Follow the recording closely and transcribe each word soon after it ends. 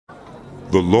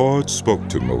The Lord spoke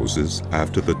to Moses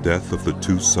after the death of the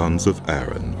two sons of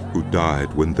Aaron, who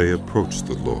died when they approached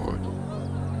the Lord.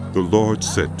 The Lord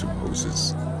said to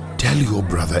Moses, "Tell your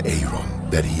brother Aaron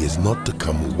that he is not to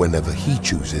come whenever he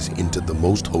chooses into the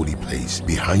most holy place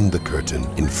behind the curtain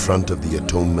in front of the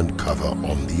atonement cover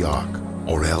on the ark,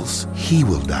 or else he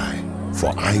will die,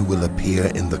 for I will appear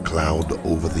in the cloud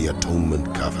over the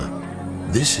atonement cover."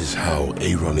 This is how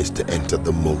Aaron is to enter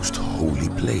the most holy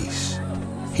place.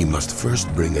 He must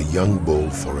first bring a young bull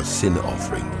for a sin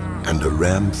offering and a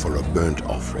ram for a burnt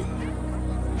offering.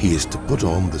 He is to put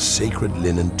on the sacred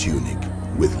linen tunic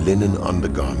with linen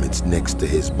undergarments next to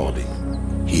his body.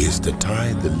 He is to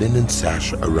tie the linen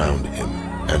sash around him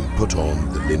and put on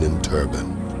the linen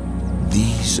turban.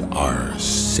 These are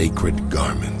sacred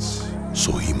garments,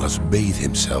 so he must bathe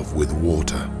himself with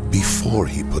water before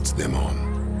he puts them on.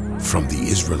 From the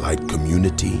Israelite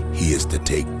community, he is to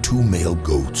take 2 male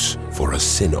goats for a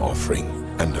sin offering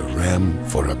and a ram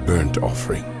for a burnt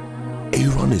offering.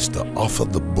 Aaron is to offer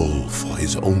the bull for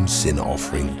his own sin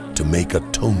offering to make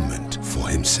atonement for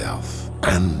himself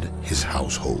and his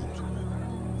household.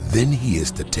 Then he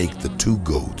is to take the 2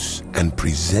 goats and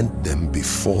present them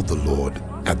before the Lord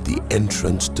at the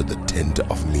entrance to the tent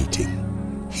of meeting.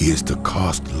 He is to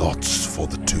cast lots for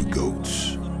the 2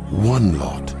 goats, 1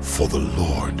 lot for the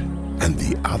Lord and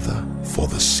the other for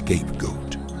the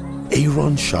scapegoat.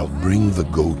 Aaron shall bring the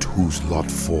goat whose lot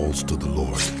falls to the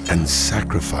Lord and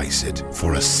sacrifice it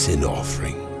for a sin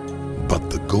offering.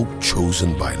 But the goat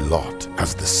chosen by lot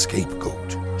as the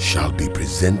scapegoat shall be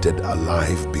presented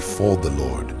alive before the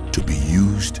Lord to be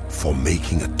used for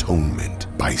making atonement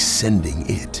by sending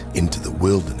it into the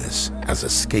wilderness as a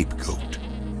scapegoat.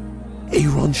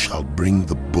 Aaron shall bring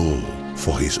the bull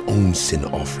for his own sin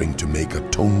offering to make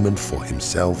atonement for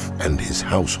himself and his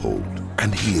household,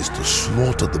 and he is to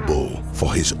slaughter the bull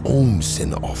for his own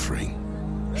sin offering.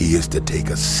 He is to take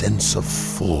a censer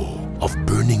full of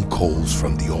burning coals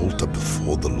from the altar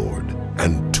before the Lord,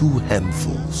 and 2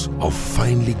 handfuls of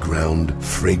finely ground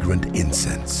fragrant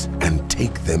incense, and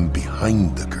take them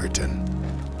behind the curtain.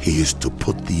 He is to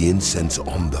put the incense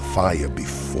on the fire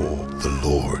before the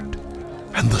Lord,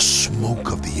 and the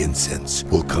smoke of the incense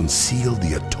will conceal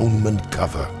the atonement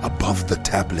cover above the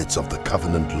tablets of the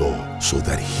covenant law, so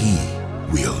that he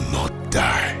will not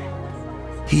die.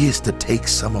 He is to take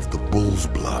some of the bull's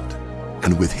blood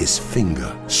and with his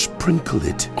finger sprinkle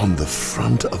it on the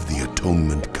front of the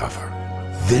atonement cover.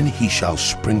 Then he shall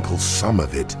sprinkle some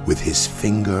of it with his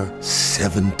finger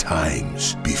 7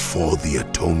 times before the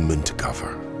atonement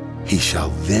cover. He shall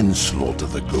then slaughter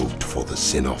the goat for the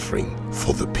sin offering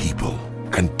for the people,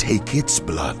 and take its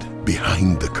blood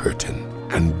behind the curtain,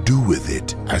 and do with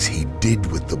it as he did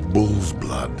with the bull's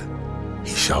blood.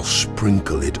 He shall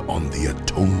sprinkle it on the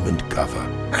atonement cover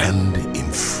and in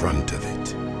front of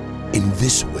it. In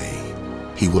this way,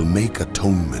 he will make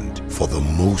atonement for the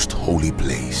most holy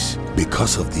place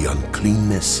because of the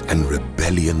uncleanness and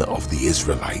rebellion of the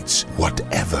Israelites,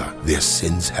 whatever their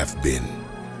sins have been.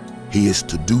 He is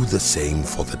to do the same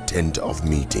for the tent of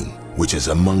meeting, which is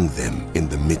among them in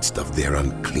the midst of their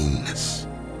uncleanness.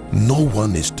 No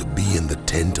one is to be in the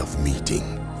tent of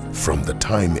meeting from the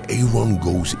time Aaron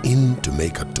goes in to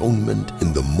make atonement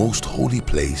in the most holy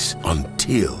place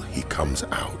until he comes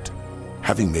out,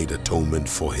 having made atonement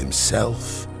for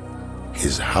himself,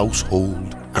 his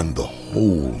household, and the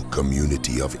whole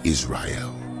community of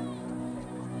Israel.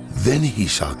 Then he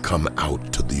shall come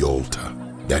out to the altar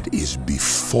that is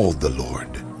before the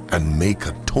Lord and make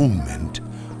atonement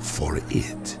for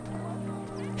it.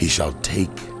 He shall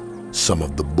take some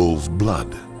of the bull's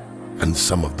blood and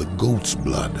some of the goat's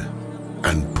blood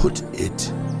and put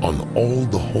it on all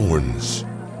the horns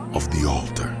of the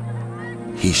altar.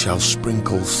 He shall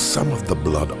sprinkle some of the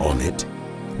blood on it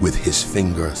with his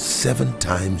finger 7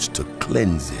 times to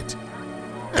cleanse it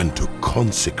and to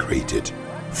consecrate it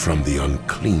from the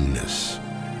uncleanness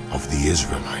of the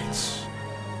Israelites.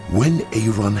 When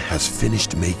Aaron has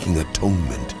finished making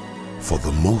atonement for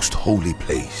the most holy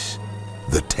place,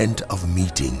 the tent of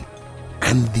meeting,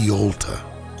 and the altar,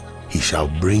 he shall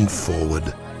bring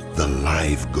forward the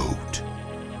live goat.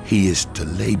 He is to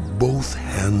lay both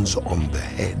hands on the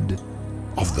head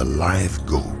of the live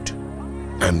goat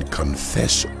and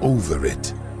confess over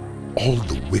it all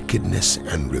the wickedness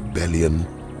and rebellion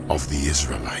of the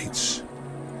Israelites,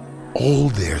 all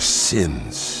their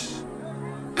sins,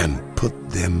 and put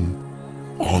them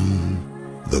on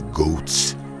the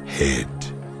goat's head.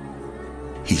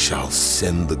 He shall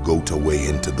send the goat away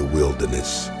into the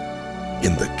wilderness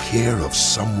in the care of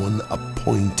someone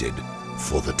appointed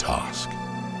for the task.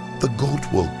 The goat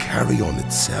will carry on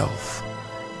itself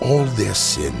all their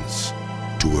sins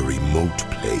to a remote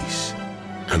place,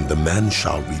 and the man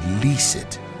shall release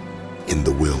it in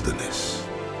the wilderness.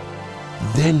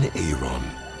 Then Aaron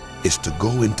is to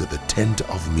go into the tent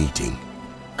of meeting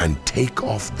and take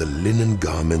off the linen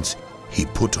garments he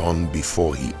put on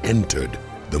before he entered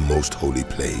the most holy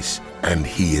place, and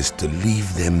he is to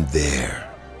leave them there.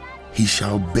 He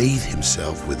shall bathe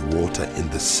himself with water in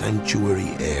the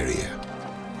sanctuary area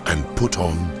and put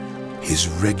on his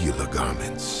regular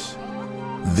garments.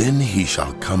 Then he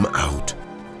shall come out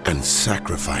and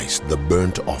sacrifice the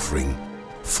burnt offering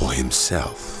for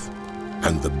himself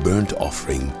and the burnt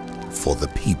offering for the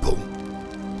people,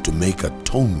 to make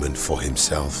atonement for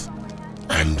himself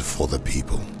and for the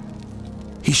people.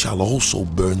 He shall also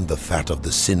burn the fat of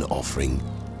the sin offering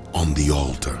on the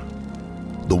altar.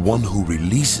 The one who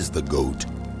releases the goat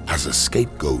as a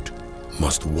scapegoat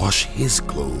must wash his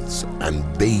clothes and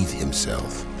bathe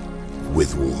himself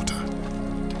with water.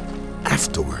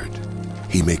 Afterward,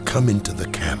 he may come into the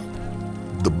camp.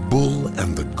 The bull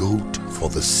and the goat for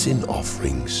the sin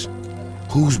offerings,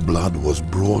 whose blood was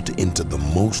brought into the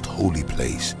most holy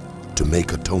place to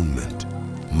make atonement,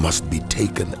 must be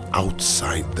taken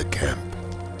outside the camp.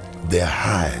 Their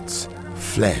hides,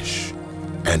 flesh,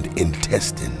 and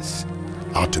intestines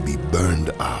are to be burned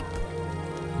up.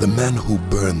 The man who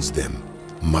burns them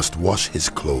must wash his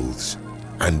clothes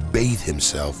and bathe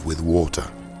himself with water.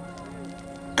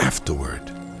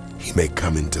 Afterward, he may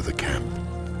come into the camp.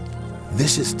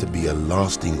 This is to be a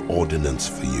lasting ordinance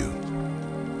for you.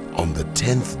 On the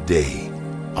 10th day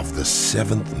of the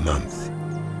 7th month,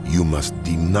 you must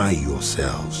deny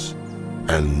yourselves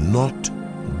and not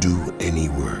do any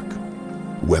work,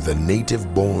 whether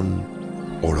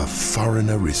native-born or a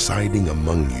foreigner residing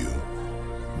among you,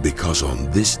 because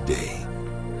on this day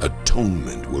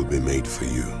atonement will be made for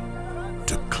you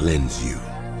to cleanse you.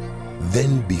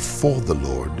 Then before the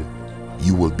Lord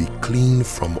you will be clean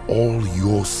from all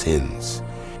your sins.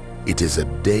 It is a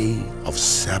day of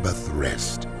Sabbath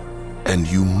rest, and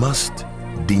you must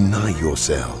deny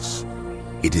yourselves.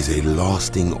 It is a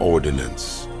lasting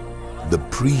ordinance. The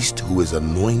priest who is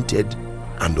anointed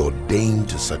and ordained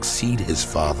to succeed his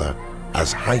father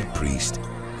as high priest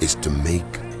is to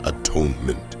make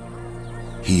atonement.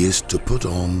 He is to put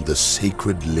on the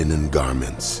sacred linen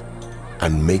garments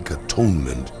and make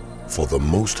atonement for the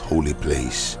most holy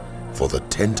place, for the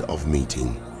tent of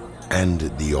meeting and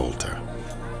the altar,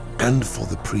 and for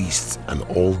the priests and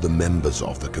all the members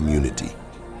of the community.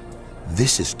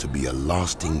 This is to be a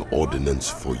lasting ordinance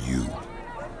for you.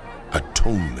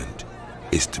 Atonement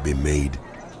is to be made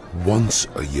once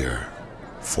a year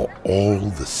for all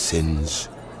the sins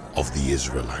of the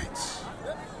Israelites.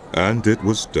 And it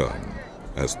was done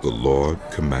as the Lord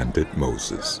commanded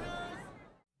Moses.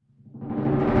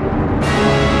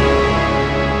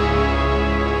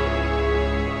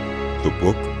 The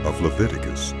book of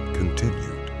Leviticus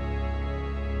continued.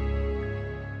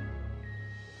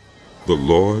 The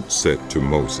Lord said to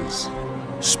Moses,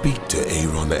 "Speak to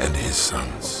Aaron and his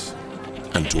sons,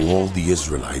 and to all the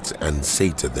Israelites, and say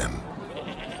to them,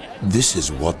 this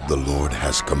is what the Lord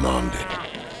has commanded.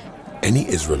 Any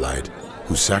Israelite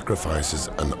who sacrifices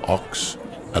an ox,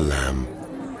 a lamb,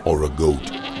 or a goat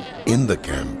in the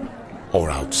camp or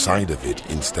outside of it,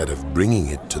 instead of bringing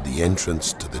it to the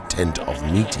entrance to the tent of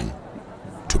meeting,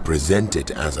 to present it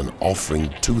as an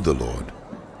offering to the Lord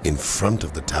in front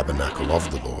of the tabernacle of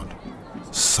the Lord,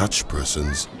 such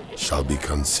persons shall be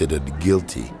considered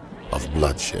guilty of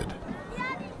bloodshed.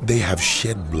 They have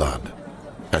shed blood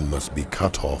and must be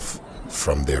cut off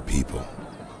from their people.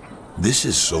 This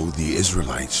is so the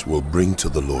Israelites will bring to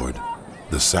the Lord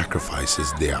the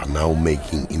sacrifices they are now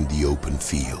making in the open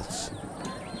fields.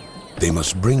 They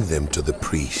must bring them to the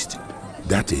priest,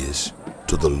 that is,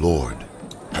 to the Lord,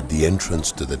 at the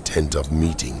entrance to the tent of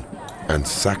meeting, and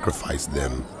sacrifice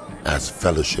them as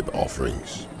fellowship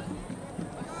offerings.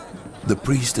 The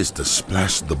priest is to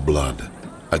splash the blood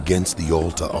against the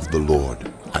altar of the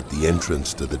Lord at the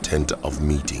entrance to the tent of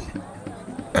meeting,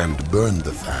 and burn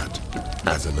the fat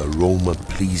as an aroma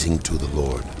pleasing to the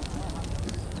Lord.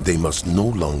 They must no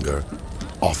longer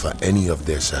offer any of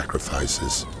their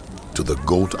sacrifices to the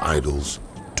goat idols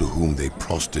to whom they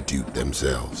prostitute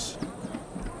themselves.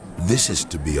 This is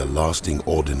to be a lasting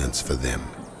ordinance for them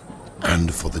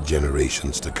and for the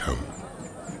generations to come.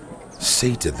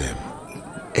 Say to them,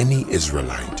 any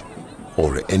Israelite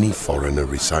or any foreigner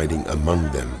residing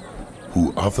among them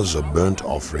who offers a burnt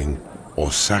offering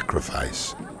or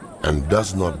sacrifice and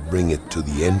does not bring it to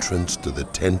the entrance to the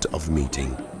tent of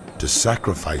meeting to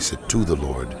sacrifice it to the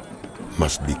Lord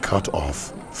must be cut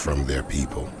off from their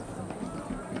people.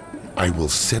 I will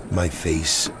set my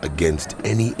face against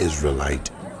any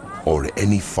Israelite or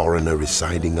any foreigner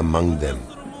residing among them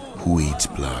who eats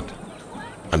blood,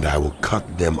 and I will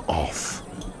cut them off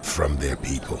from their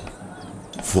people.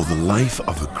 For the life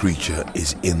of a creature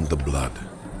is in the blood,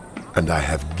 and I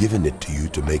have given it to you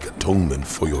to make atonement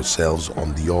for yourselves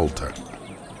on the altar.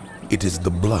 It is the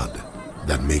blood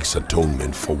that makes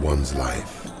atonement for one's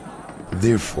life.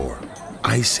 Therefore,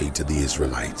 I say to the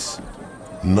Israelites,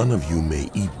 none of you may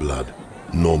eat blood,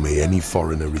 nor may any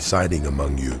foreigner residing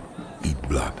among you eat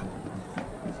blood.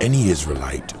 Any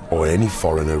Israelite or any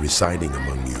foreigner residing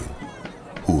among you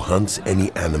who hunts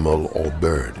any animal or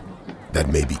bird that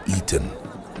may be eaten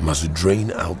must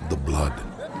drain out the blood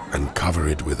and cover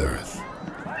it with earth,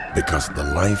 because the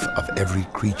life of every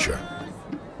creature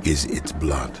is its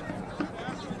blood.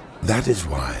 That is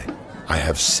why I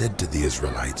have said to the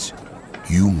Israelites,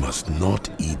 you must not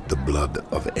eat the blood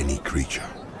of any creature,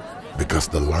 because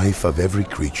the life of every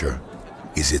creature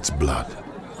is its blood.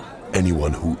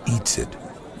 Anyone who eats it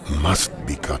must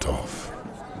be cut off.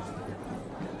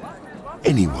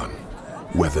 Anyone,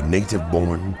 whether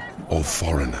native-born or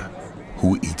foreigner,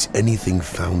 who eats anything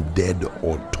found dead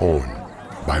or torn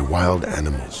by wild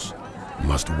animals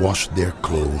must wash their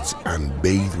clothes and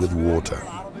bathe with water,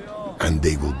 and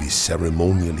they will be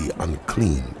ceremonially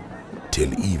unclean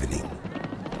till evening.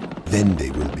 Then they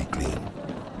will be clean.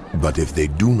 But if they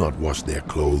do not wash their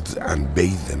clothes and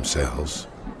bathe themselves,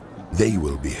 they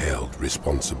will be held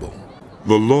responsible.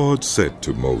 The Lord said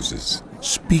to Moses,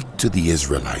 Speak to the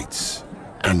Israelites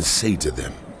and say to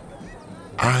them,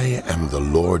 I am the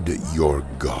Lord your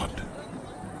God.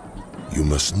 You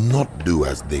must not do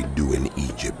as they do in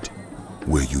Egypt,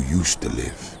 where you used to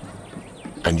live.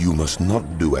 And you must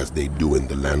not do as they do in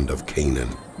the land of Canaan,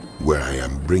 where I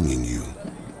am bringing you.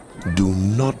 Do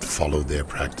not follow their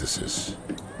practices.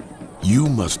 You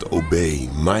must obey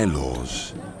my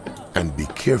laws and be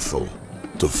careful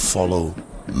to follow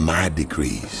my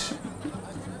decrees.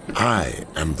 I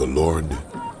am the Lord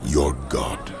your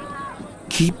God.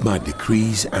 Keep my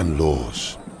decrees and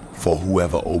laws, for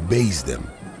whoever obeys them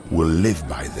will live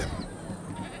by them.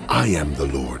 I am the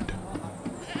Lord.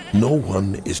 No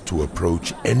one is to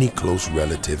approach any close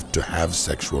relative to have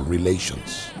sexual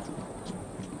relations.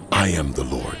 I am the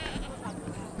Lord.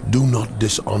 Do not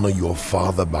dishonor your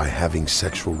father by having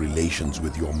sexual relations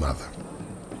with your mother.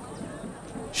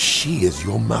 She is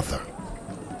your mother.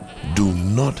 Do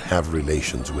not have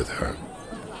relations with her.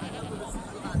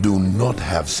 Do not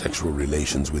have sexual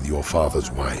relations with your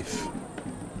father's wife.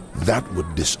 That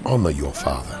would dishonor your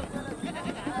father.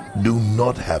 Do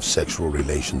not have sexual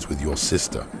relations with your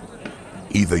sister,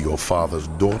 either your father's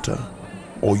daughter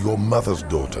or your mother's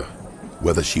daughter,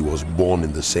 whether she was born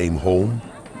in the same home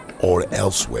or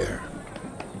elsewhere.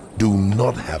 Do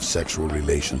not have sexual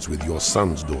relations with your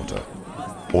son's daughter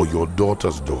or your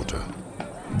daughter's daughter.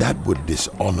 That would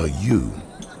dishonor you.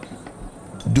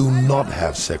 Do not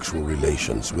have sexual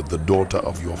relations with the daughter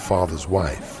of your father's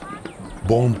wife,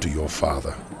 born to your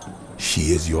father.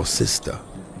 She is your sister.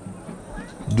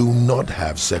 Do not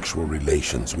have sexual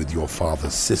relations with your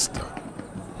father's sister.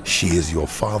 She is your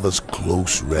father's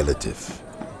close relative.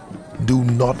 Do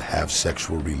not have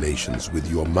sexual relations with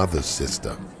your mother's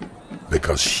sister,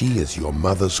 because she is your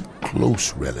mother's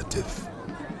close relative.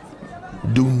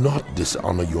 Do not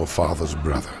dishonor your father's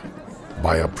brother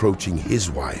by approaching his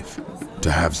wife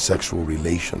to have sexual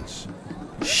relations.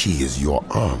 She is your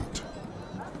aunt.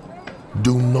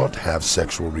 Do not have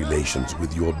sexual relations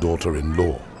with your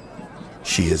daughter-in-law.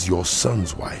 She is your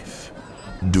son's wife.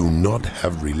 Do not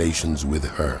have relations with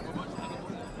her.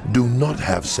 Do not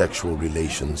have sexual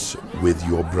relations with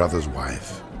your brother's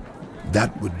wife.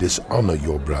 That would dishonor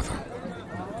your brother.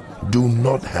 Do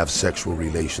not have sexual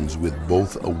relations with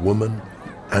both a woman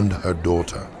and her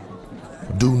daughter.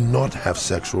 Do not have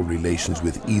sexual relations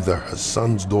with either her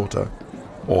son's daughter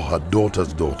or her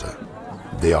daughter's daughter.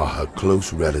 They are her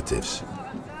close relatives.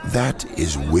 That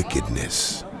is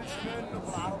wickedness.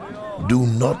 Do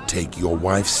not take your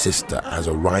wife's sister as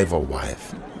a rival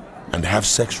wife and have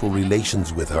sexual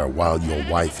relations with her while your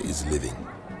wife is living.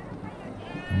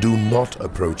 Do not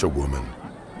approach a woman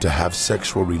to have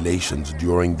sexual relations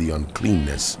during the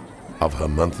uncleanness of her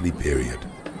monthly period.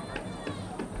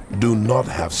 Do not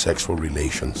have sexual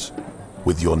relations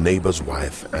with your neighbor's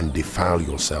wife and defile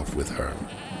yourself with her.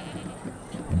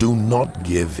 Do not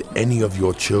give any of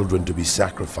your children to be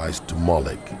sacrificed to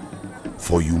Moloch,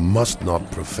 for you must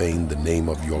not profane the name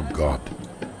of your God.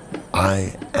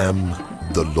 I am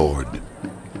the Lord.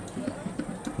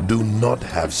 Do not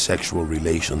have sexual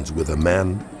relations with a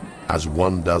man as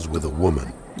one does with a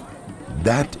woman.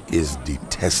 That is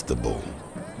detestable.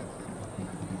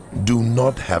 Do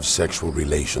not have sexual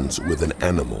relations with an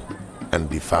animal and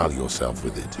defile yourself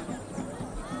with it.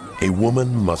 A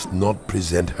woman must not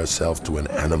present herself to an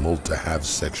animal to have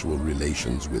sexual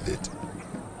relations with it.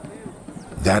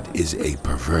 That is a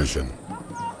perversion.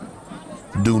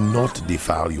 Do not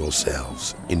defile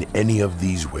yourselves in any of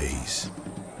these ways,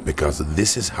 because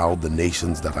this is how the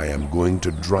nations that I am going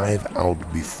to drive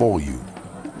out before you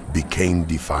became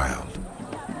defiled.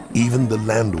 Even the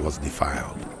land was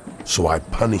defiled, so I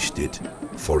punished it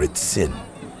for its sin,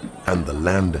 and the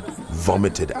land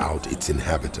vomited out its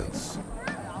inhabitants.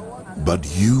 But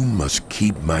you must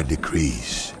keep my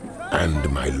decrees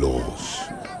and my laws.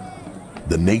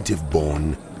 The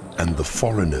native-born and the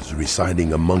foreigners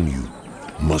residing among you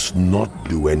must not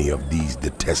do any of these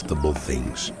detestable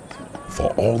things, for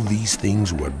all these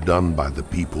things were done by the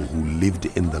people who lived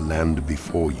in the land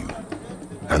before you,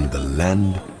 and the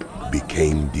land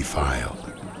became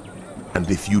defiled. And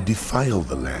if you defile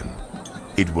the land,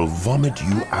 it will vomit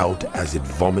you out as it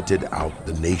vomited out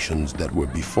the nations that were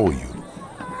before you.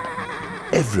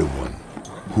 Everyone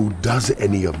who does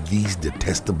any of these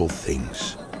detestable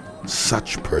things,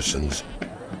 such persons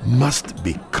must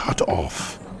be cut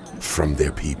off from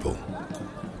their people.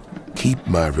 Keep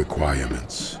my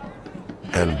requirements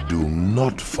and do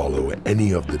not follow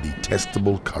any of the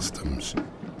detestable customs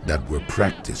that were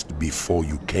practiced before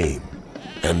you came,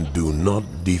 and do not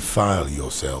defile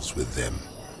yourselves with them.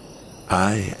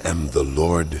 I am the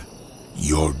Lord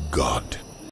your God.